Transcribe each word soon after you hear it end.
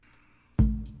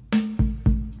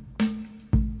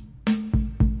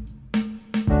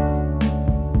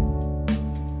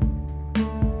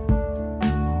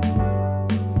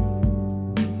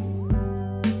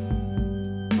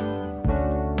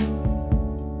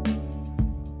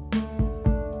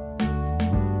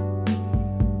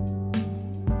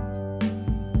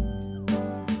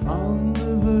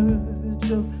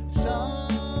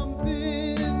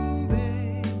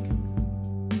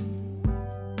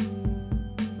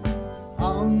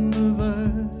on the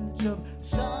verge of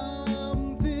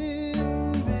something big.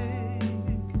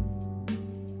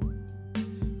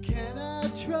 Can I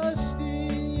trust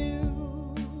in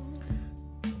you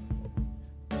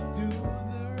to do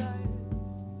the right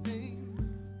thing?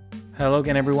 Hello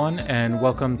again, everyone, and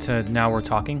welcome to Now We're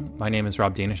Talking. My name is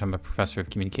Rob Danish. I'm a professor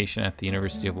of communication at the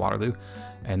University of Waterloo,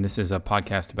 and this is a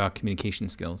podcast about communication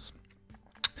skills.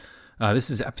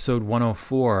 This is episode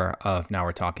 104 of Now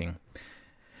We're Talking.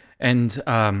 And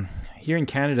here in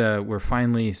Canada, we're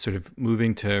finally sort of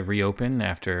moving to reopen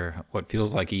after what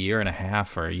feels like a year and a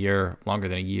half or a year, longer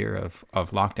than a year of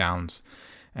lockdowns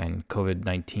and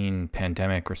COVID-19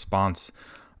 pandemic response.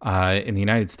 In the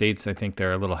United States, I think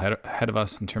they're a little ahead of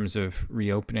us in terms of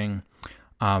reopening.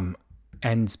 And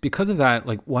because of that,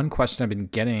 like one question I've been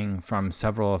getting from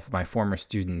several of my former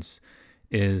students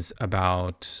is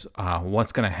about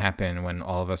what's going to happen when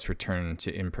all of us return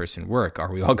to in-person work. Are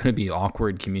we all going to be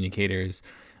awkward communicators?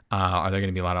 Are there going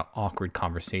to be a lot of awkward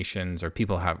conversations? Or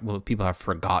will people have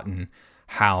forgotten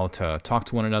how to talk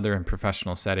to one another in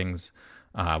professional settings?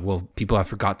 Will people have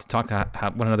forgot to talk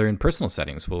to one another in personal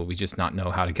settings? Will we just not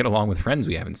know how to get along with friends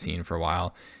we haven't seen for a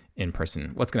while in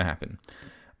person? What's going to happen?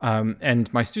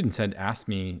 And my students had asked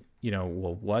me,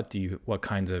 well, what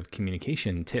kinds of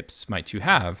communication tips might you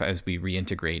have as we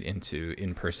reintegrate into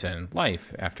in-person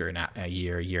life after a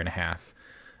year and a half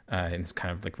in this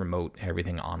kind of like remote,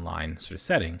 everything online sort of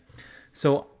setting?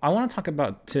 So I want to talk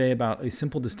today about a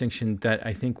simple distinction that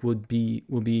I think will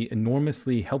be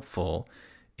enormously helpful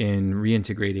in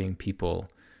reintegrating people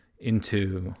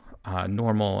into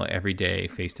normal, everyday,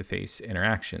 face-to-face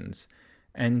interactions.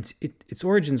 And its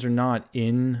origins are not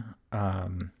in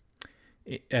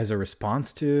as a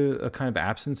response to a kind of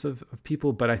absence of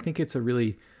people, but I think it's a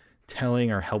really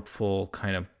telling or helpful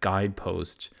kind of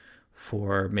guidepost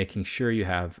for making sure you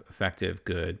have effective,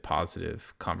 good,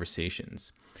 positive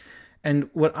conversations. And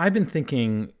what I've been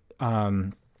thinking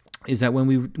is that when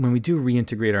we do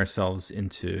reintegrate ourselves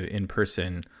into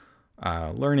in-person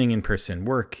learning, in-person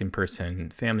work, in-person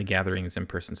family gatherings,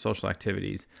 in-person social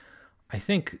activities, I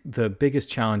think the biggest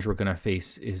challenge we're going to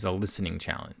face is a listening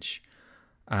challenge.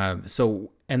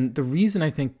 And the reason I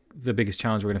think the biggest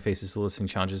challenge we're going to face is the listening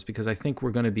challenge is because I think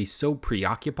we're going to be so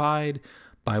preoccupied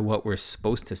by what we're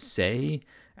supposed to say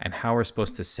and how we're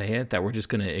supposed to say it that we're just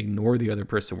going to ignore the other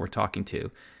person we're talking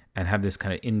to and have this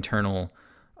kind of internal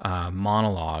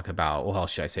monologue about, well,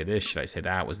 should I say this? Should I say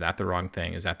that? Was that the wrong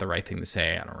thing? Is that the right thing to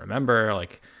say? I don't remember.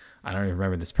 I don't even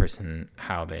remember this person,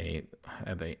 how they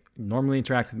normally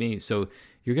interact with me. So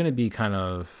you're going to be kind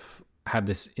of have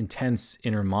this intense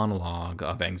inner monologue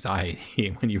of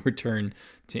anxiety when you return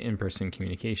to in-person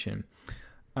communication.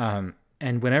 And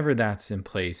whenever that's in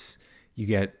place, you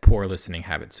get poor listening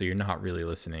habits. So you're not really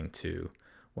listening to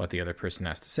what the other person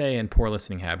has to say, and poor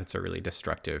listening habits are really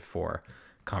destructive for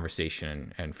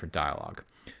conversation and for dialogue.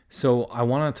 So I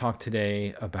want to talk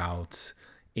today about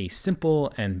a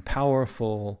simple and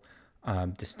powerful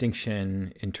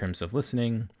distinction in terms of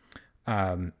listening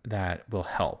that will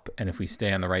help. And if we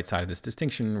stay on the right side of this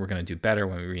distinction, we're going to do better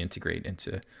when we reintegrate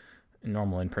into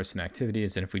normal in-person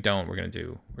activities. And if we don't, we're going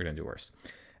to do worse.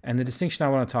 And the distinction I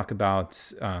want to talk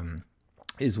about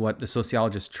is what the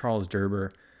sociologist Charles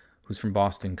Derber, who's from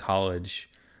Boston College,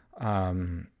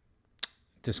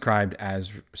 described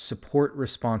as support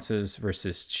responses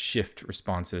versus shift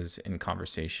responses in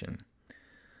conversation.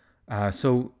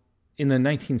 So in the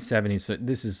 1970s, so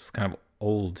this is kind of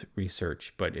old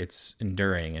research, but it's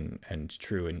enduring and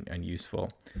true and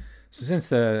useful. So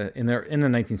since in the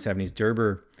 1970s,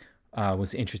 Derber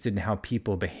was interested in how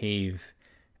people behave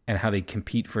and how they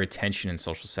compete for attention in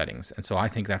social settings. And so I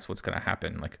think that's what's going to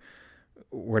happen. Like,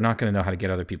 we're not going to know how to get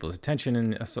other people's attention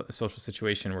in a social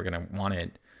situation. We're going to want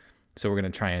it. So we're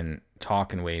going to try and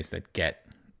talk in ways that get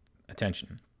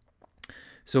attention.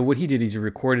 So what he did is he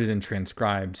recorded and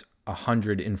transcribed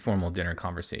 100 informal dinner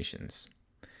conversations.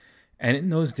 And in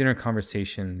those dinner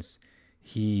conversations,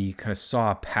 he kind of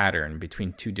saw a pattern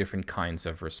between two different kinds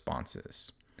of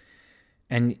responses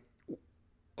and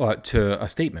to a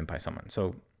statement by someone.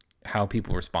 So how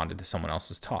people responded to someone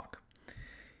else's talk.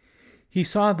 He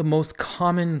saw the most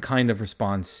common kind of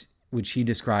response, which he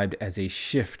described as a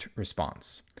shift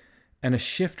response. And a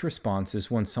shift response is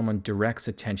when someone directs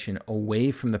attention away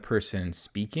from the person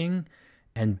speaking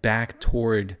and back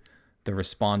toward the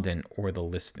respondent or the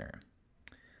listener.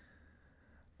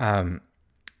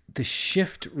 The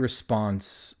shift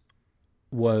response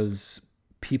was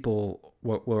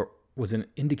was an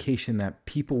indication that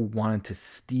people wanted to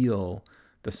steal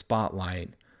the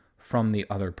spotlight from the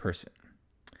other person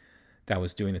that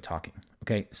was doing the talking.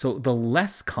 Okay, so the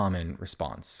less common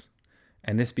response,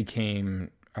 and this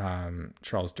became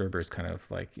Charles Derber's kind of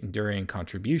like enduring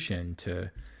contribution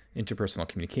to interpersonal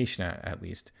communication, at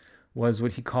least, was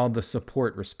what he called the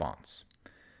support response.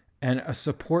 And a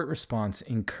support response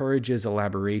encourages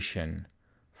elaboration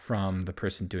from the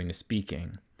person doing the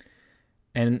speaking.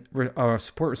 And a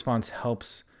support response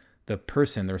helps the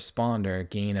person, the responder,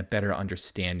 gain a better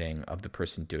understanding of the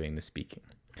person doing the speaking.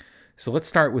 So let's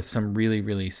start with some really,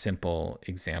 really simple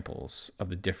examples of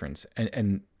the difference.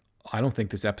 And I don't think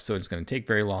this episode is going to take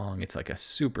very long. It's like a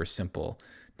super simple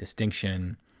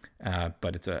distinction,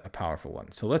 but it's a powerful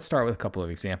one. So let's start with a couple of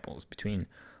examples between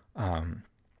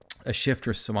a shift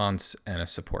response and a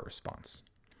support response.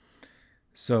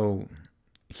 So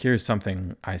here's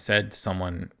something I said to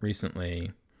someone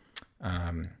recently.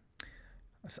 I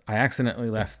accidentally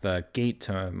left the gate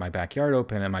to my backyard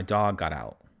open and my dog got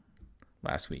out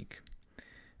last week.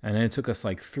 And then it took us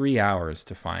like 3 hours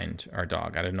to find our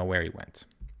dog. I didn't know where he went.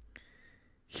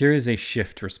 Here is a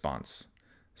shift response.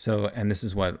 So, and this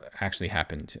is what actually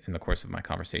happened in the course of my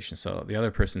conversation. So the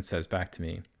other person says back to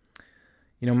me,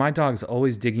 my dog's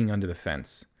always digging under the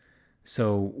fence.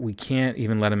 So we can't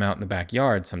even let him out in the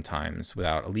backyard sometimes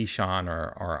without a leash on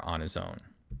or on his own.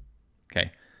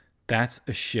 Okay. That's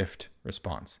a shift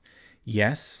response.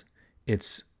 Yes,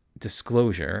 it's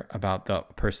disclosure about the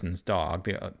person's dog,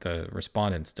 the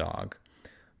respondent's dog,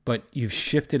 but you've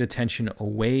shifted attention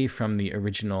away from the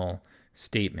original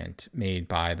statement made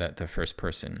by the first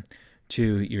person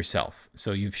to yourself.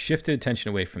 So you've shifted attention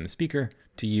away from the speaker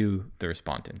to you, the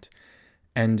respondent.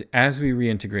 And as we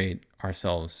reintegrate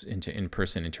ourselves into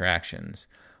in-person interactions,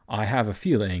 I have a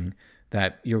feeling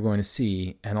that you're going to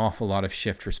see an awful lot of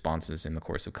shift responses in the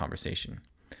course of conversation.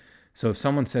 So if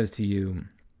someone says to you,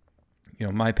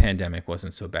 my pandemic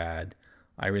wasn't so bad.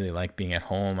 I really like being at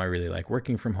home. I really like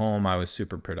working from home. I was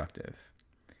super productive.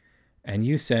 And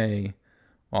you say,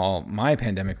 well, my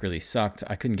pandemic really sucked.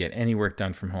 I couldn't get any work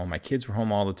done from home. My kids were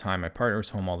home all the time. My partner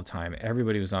was home all the time.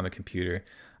 Everybody was on the computer.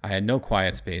 I had no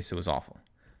quiet space. It was awful.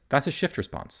 That's a shift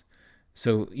response.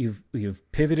 So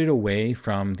you've pivoted away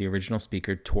from the original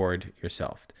speaker toward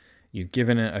yourself. You've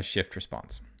given a shift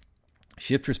response.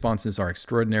 Shift responses are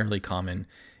extraordinarily common.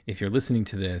 If you're listening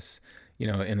to this, in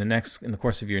the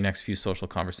course of your next few social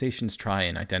conversations, try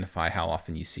and identify how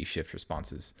often you see shift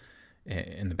responses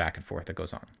in the back and forth that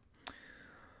goes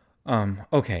on.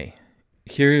 Okay,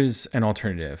 here's an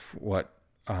alternative, what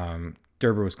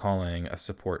Derber was calling a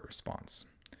support response.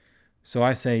 So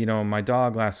I say, my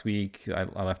dog last week, I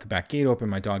left the back gate open,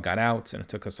 my dog got out, and it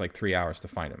took us like 3 hours to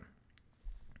find him.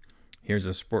 Here's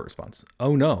a support response.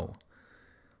 Oh no.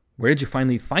 Where did you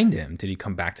finally find him? Did he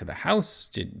come back to the house?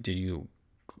 Did you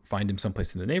find him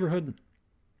someplace in the neighborhood?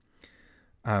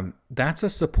 That's a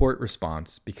support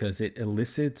response because it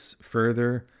elicits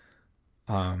further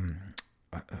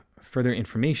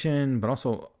information, but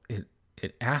also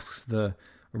it asks the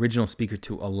original speaker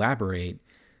to elaborate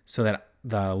so that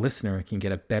the listener can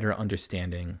get a better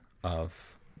understanding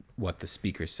of what the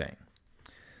speaker's saying.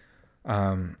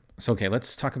 Okay,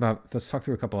 let's talk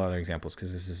through a couple other examples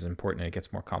because this is important and it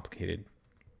gets more complicated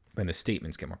when the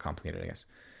statements get more complicated, I guess.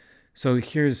 So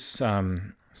here's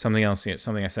something else,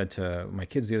 something I said to my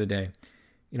kids the other day.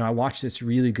 I watched this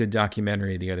really good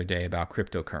documentary the other day about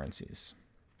cryptocurrencies.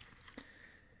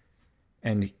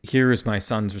 And here is my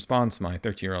son's response, my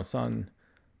 13-year-old son.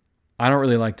 I don't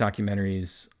really like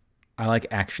documentaries. I like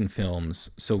action films,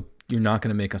 so you're not going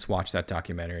to make us watch that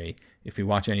documentary. If we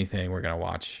watch anything, we're going to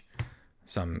watch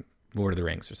some Lord of the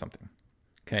Rings or something.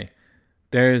 Okay,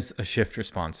 there's a shift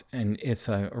response, and it's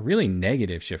a really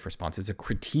negative shift response. It's a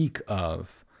critique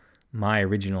of my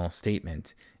original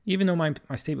statement, even though my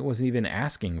statement wasn't even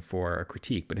asking for a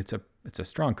critique, but it's a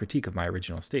strong critique of my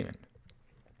original statement.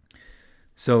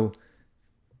 So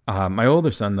my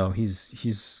older son, though,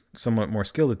 he's somewhat more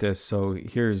skilled at this, so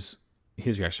here's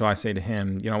his reaction. So I say to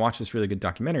him, I watched this really good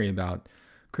documentary about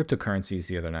cryptocurrencies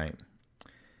the other night.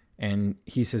 And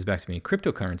he says back to me,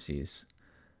 cryptocurrencies,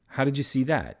 how did you see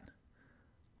that?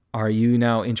 Are you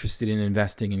now interested in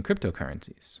investing in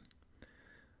cryptocurrencies?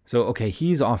 So, okay,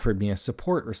 he's offered me a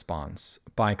support response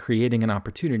by creating an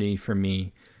opportunity for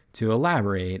me to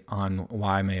elaborate on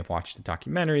why I may have watched the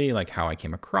documentary, like how I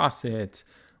came across it,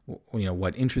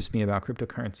 what interests me about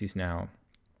cryptocurrencies now.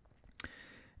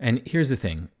 And here's the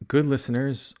thing, good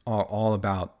listeners are all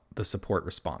about the support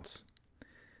response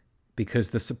because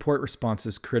the support response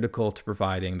is critical to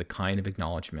providing the kind of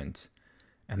acknowledgement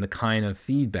and the kind of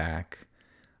feedback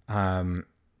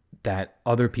that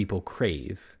other people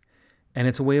crave. And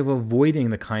it's a way of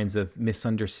avoiding the kinds of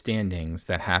misunderstandings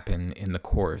that happen in the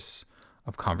course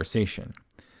of conversation.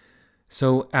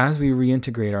 So as we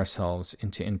reintegrate ourselves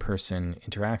into in-person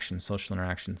interactions, social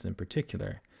interactions in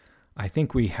particular, I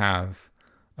think we have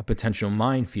a potential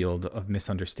minefield of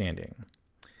misunderstanding.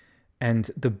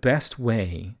 And the best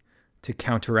way to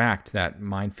counteract that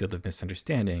minefield of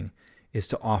misunderstanding is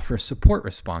to offer support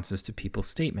responses to people's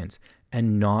statements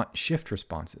and not shift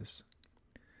responses.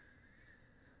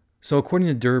 So according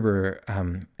to Derber,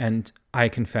 and I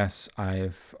confess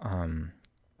I've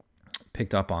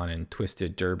picked up on and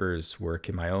twisted Derber's work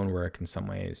in my own work in some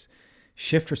ways,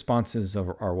 shift responses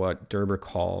are what Derber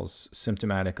calls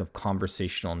symptomatic of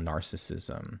conversational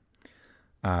narcissism,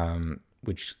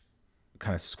 which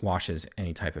kind of squashes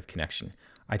any type of connection.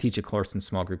 I teach a course in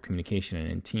small group communication, and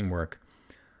in teamwork,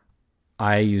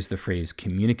 I use the phrase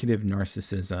communicative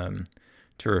narcissism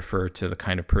to refer to the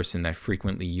kind of person that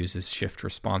frequently uses shift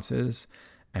responses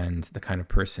and the kind of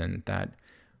person that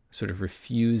sort of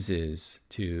refuses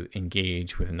to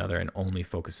engage with another and only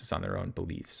focuses on their own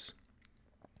beliefs.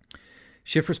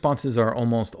 Shift responses are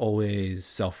almost always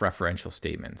self-referential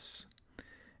statements,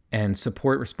 and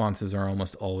support responses are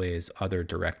almost always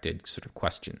other-directed sort of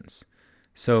questions.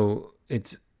 So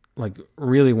it's like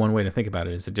really one way to think about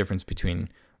it is the difference between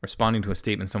responding to a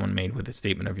statement someone made with a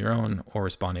statement of your own or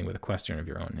responding with a question of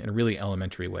your own. In a really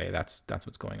elementary way, that's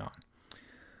what's going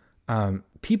on.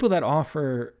 People that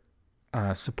offer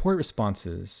support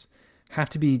responses have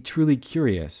to be truly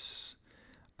curious.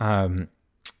 And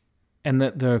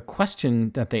the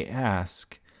question that they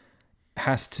ask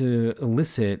has to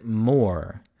elicit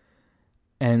more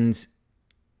and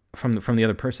from the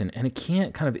other person, and it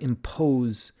can't kind of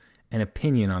impose an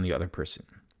opinion on the other person.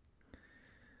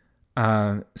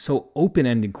 So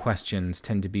open-ended questions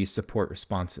tend to be support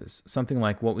responses. Something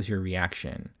like, what was your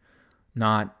reaction?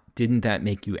 Not, didn't that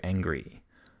make you angry?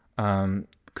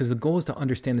 Because the goal is to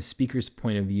understand the speaker's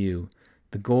point of view.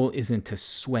 The goal isn't to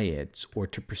sway it or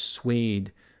to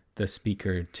persuade the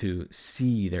speaker to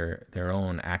see their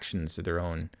own actions or their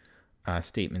own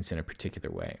statements in a particular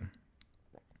way.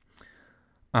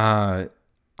 I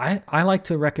like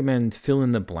to recommend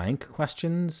fill-in-the-blank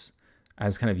questions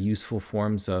as kind of useful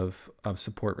forms of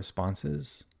support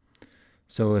responses.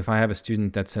 So if I have a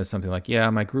student that says something like, yeah,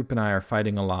 my group and I are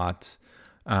fighting a lot,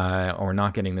 or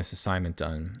not getting this assignment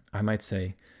done, I might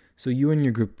say, so you and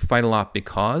your group fight a lot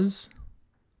because,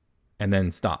 and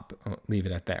then stop, leave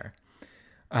it at there.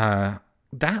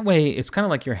 That way, it's kind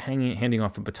of like you're handing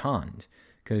off a baton,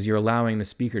 because you're allowing the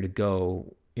speaker to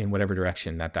go in whatever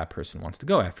direction that person wants to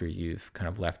go after you've kind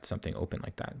of left something open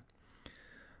like that.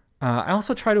 I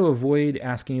also try to avoid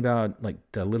asking about like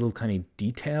the little kind of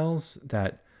details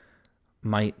that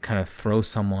might kind of throw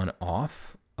someone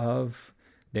off of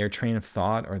their train of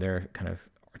thought or their kind of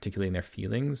articulating their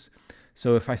feelings.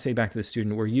 So if I say back to the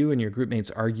student, were you and your group mates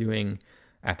arguing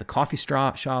at the coffee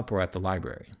shop or at the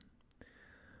library?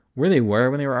 Where they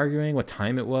were when they were arguing, what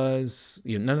time it was,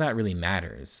 none of that really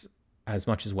matters as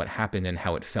much as what happened and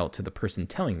how it felt to the person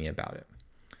telling me about it.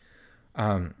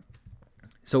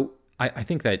 So I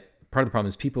think that part of the problem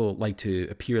is people like to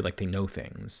appear like they know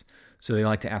things. So they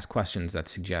like to ask questions that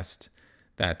suggest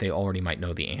that they already might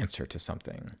know the answer to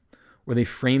something. Or they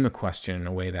frame a question in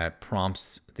a way that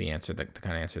prompts the answer, the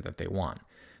kind of answer that they want.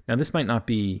 Now, this might not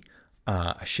be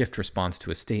a shift response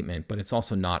to a statement, but it's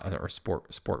also not a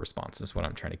support response is what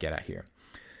I'm trying to get at here.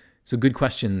 So good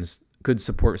questions, good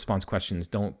support response questions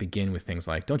don't begin with things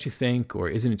like, don't you think, or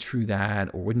isn't it true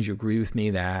that, or wouldn't you agree with me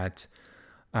that?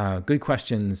 Good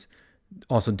questions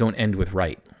also don't end with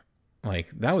right. Like,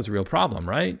 that was a real problem,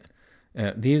 right?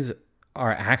 These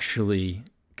are actually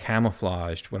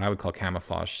camouflaged, what I would call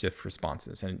camouflaged shift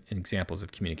responses and examples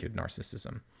of communicative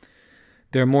narcissism.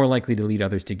 They're more likely to lead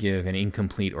others to give an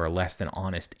incomplete or less than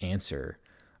honest answer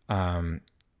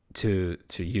to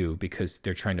you because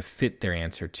they're trying to fit their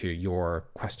answer to your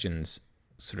question's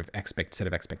sort of set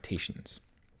of expectations.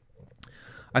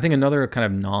 I think another kind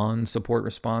of non-support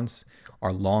response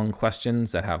are long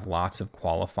questions that have lots of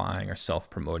qualifying or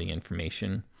self-promoting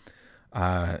information.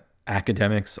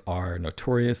 Academics are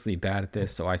notoriously bad at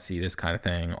this, so I see this kind of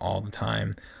thing all the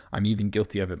time. I'm even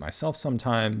guilty of it myself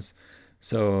sometimes.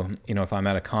 So, if I'm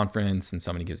at a conference and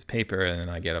somebody gives a paper and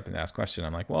then I get up and ask a question,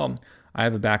 I'm like, well, I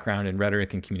have a background in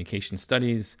rhetoric and communication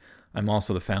studies. I'm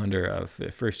also the founder of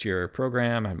a first-year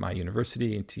program at my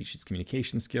university and teaches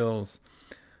communication skills.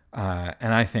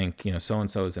 And I think,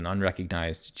 so-and-so is an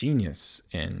unrecognized genius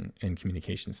in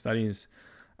communication studies.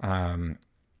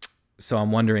 So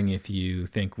I'm wondering if you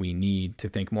think we need to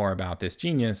think more about this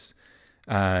genius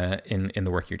in the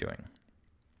work you're doing.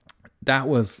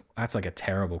 That's like a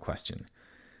terrible question.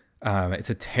 It's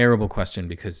a terrible question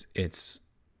because it's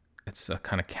a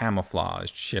kind of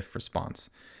camouflaged shift response.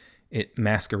 it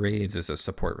masquerades as a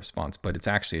support response, but it's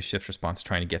actually a shift response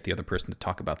trying to get the other person to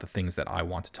talk about the things that I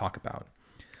want to talk about.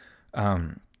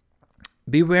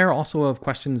 Beware also of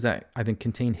questions that I think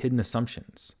contain hidden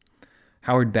assumptions.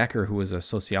 Howard Becker, who was a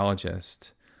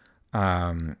sociologist,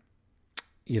 there's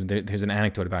an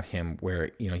anecdote about him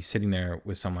where he's sitting there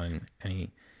with someone and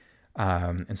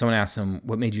someone asks him,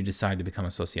 "What made you decide to become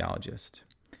a sociologist?"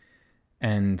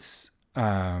 And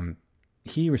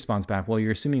he responds back, "Well,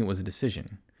 you're assuming it was a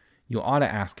decision. You ought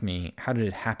to ask me, how did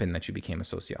it happen that you became a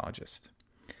sociologist?"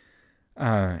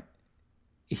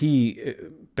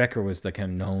 Becker was like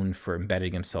kind of known for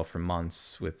embedding himself for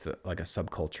months with like a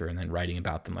subculture and then writing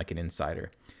about them like an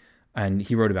insider. And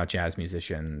he wrote about jazz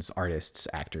musicians, artists,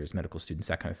 actors, medical students,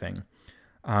 that kind of thing.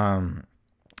 And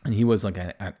he was like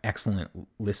an excellent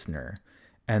listener.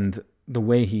 And the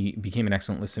way he became an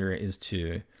excellent listener is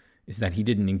that he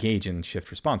didn't engage in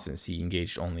shift responses. He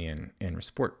engaged only in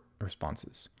support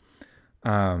responses.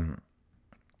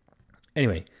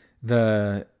 Anyway,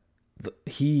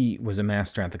 he was a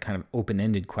master at the kind of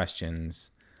open-ended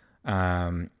questions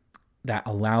that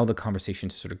allow the conversation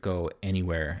to sort of go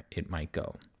anywhere it might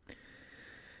go.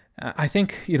 I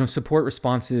think, support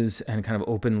responses and kind of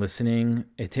open listening,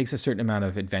 it takes a certain amount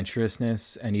of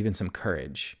adventurousness and even some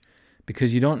courage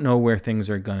because you don't know where things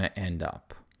are going to end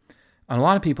up. And a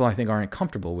lot of people, I think, aren't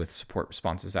comfortable with support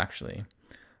responses, actually.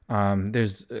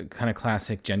 There's a kind of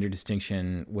classic gender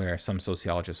distinction where some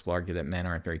sociologists will argue that men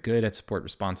aren't very good at support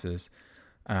responses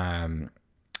and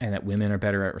that women are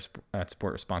better at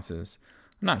support responses.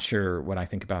 I'm not sure what I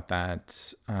think about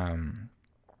that.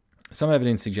 Some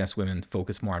evidence suggests women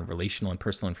focus more on relational and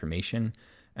personal information,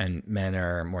 and men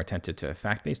are more attentive to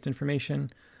fact-based information.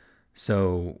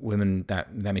 So women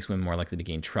that makes women more likely to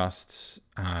gain trust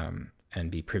and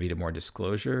be privy to more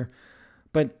disclosure.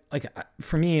 But like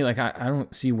for me, like I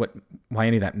don't see why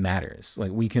any of that matters.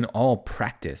 Like we can all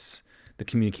practice the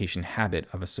communication habit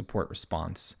of a support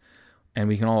response, and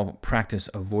we can all practice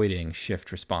avoiding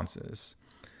shift responses.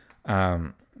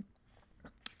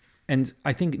 And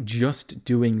I think just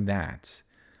doing that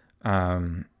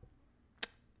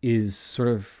is sort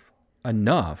of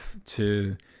enough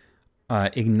to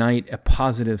ignite a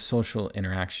positive social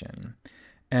interaction.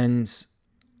 And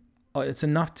it's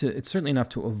certainly enough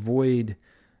to avoid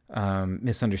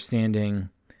misunderstanding.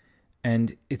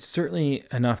 And it's certainly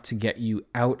enough to get you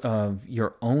out of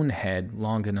your own head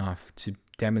long enough to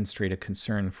demonstrate a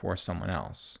concern for someone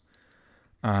else.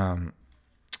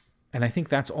 And I think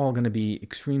that's all going to be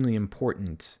extremely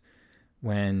important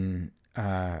when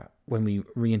we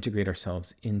reintegrate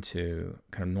ourselves into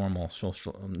kind of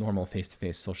normal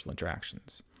face-to-face social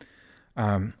interactions.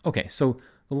 Okay, so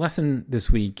the lesson this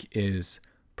week is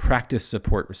practice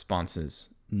support responses,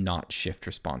 not shift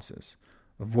responses.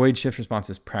 Avoid shift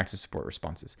responses, practice support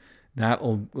responses. That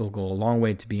will go a long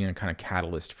way to being a kind of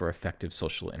catalyst for effective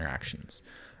social interactions.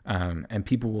 And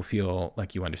people will feel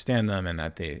like you understand them and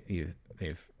that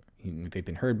they've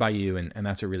been heard by you, and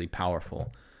that's a really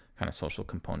powerful kind of social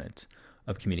component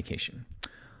of communication.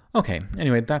 Okay,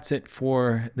 anyway, that's it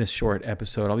for this short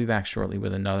episode. I'll be back shortly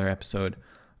with another episode.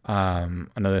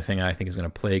 Another thing I think is going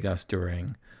to plague us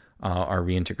during our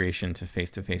reintegration to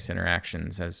face-to-face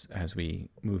interactions as we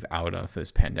move out of this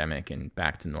pandemic and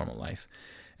back to normal life.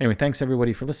 Anyway, thanks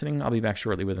everybody for listening. I'll be back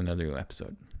shortly with another new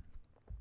episode.